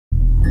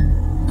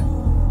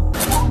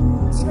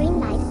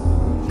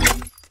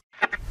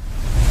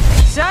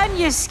son,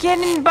 your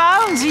skin and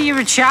bones. Are you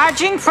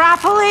recharging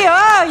properly?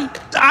 Oh,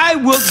 I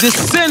will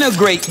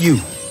disintegrate you.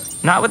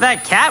 not with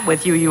that cat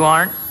with you, you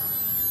aren't.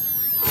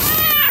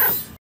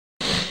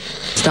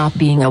 Stop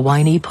being a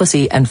whiny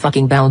pussy and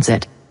fucking bounce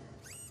it.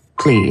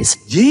 Please.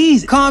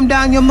 Jeez, calm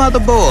down your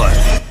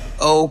motherboard.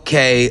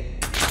 Okay.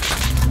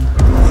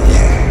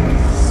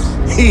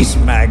 He's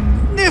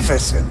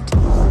magnificent.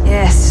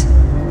 Yes,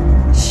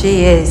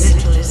 she is.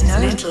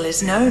 Little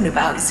is known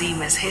about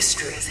Zezame's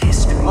history.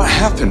 What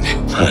happened?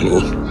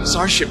 Honey. Is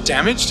our ship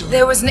damaged?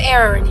 There was an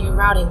error in your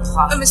routing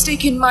clock. A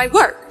mistake in my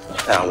work.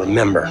 Now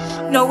remember,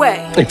 No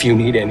way. if you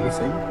need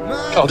anything,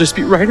 I'll just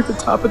be right at the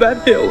top of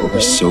that hill.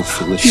 We're so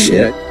full of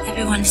shit.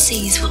 Everyone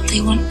sees what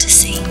they want to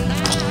see.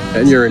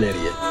 And you're an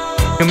idiot.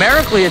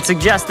 Numerically, it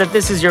suggests that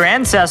this is your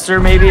ancestor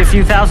maybe a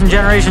few thousand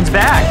generations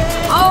back.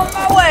 On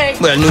my way.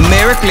 Well,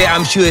 numerically,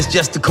 I'm sure it's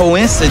just a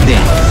coincidence.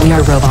 We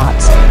are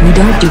robots. We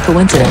don't do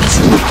coincidence.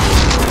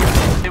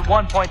 At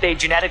one point, they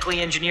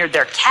genetically engineered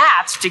their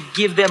cats to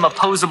give them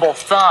opposable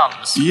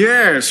thumbs.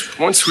 Yes,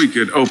 once we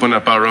could open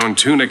up our own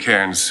tuna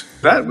cans.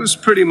 That was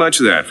pretty much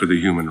that for the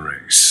human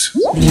race.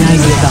 The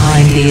idea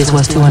behind these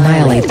was to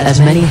annihilate as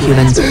many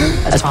humans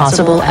as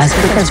possible as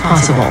quick as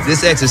possible.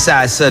 This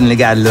exercise suddenly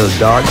got a little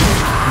dark.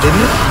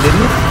 Didn't it?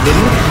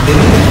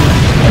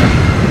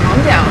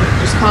 Calm down.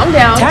 Just calm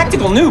down.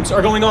 Tactical nukes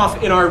are going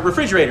off in our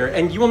refrigerator,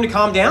 and you want me to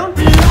calm down?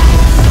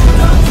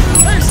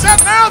 There's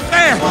something out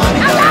there!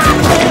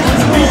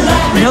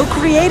 No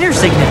creator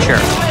signature.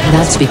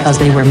 That's because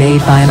they were made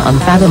by an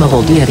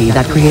unfathomable deity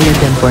that created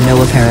them for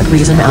no apparent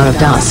reason out of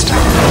dust.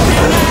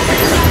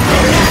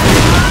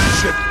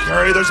 Shit,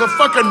 Carrie, there's a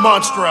fucking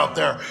monster out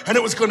there, and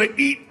it was gonna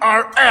eat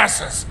our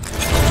asses.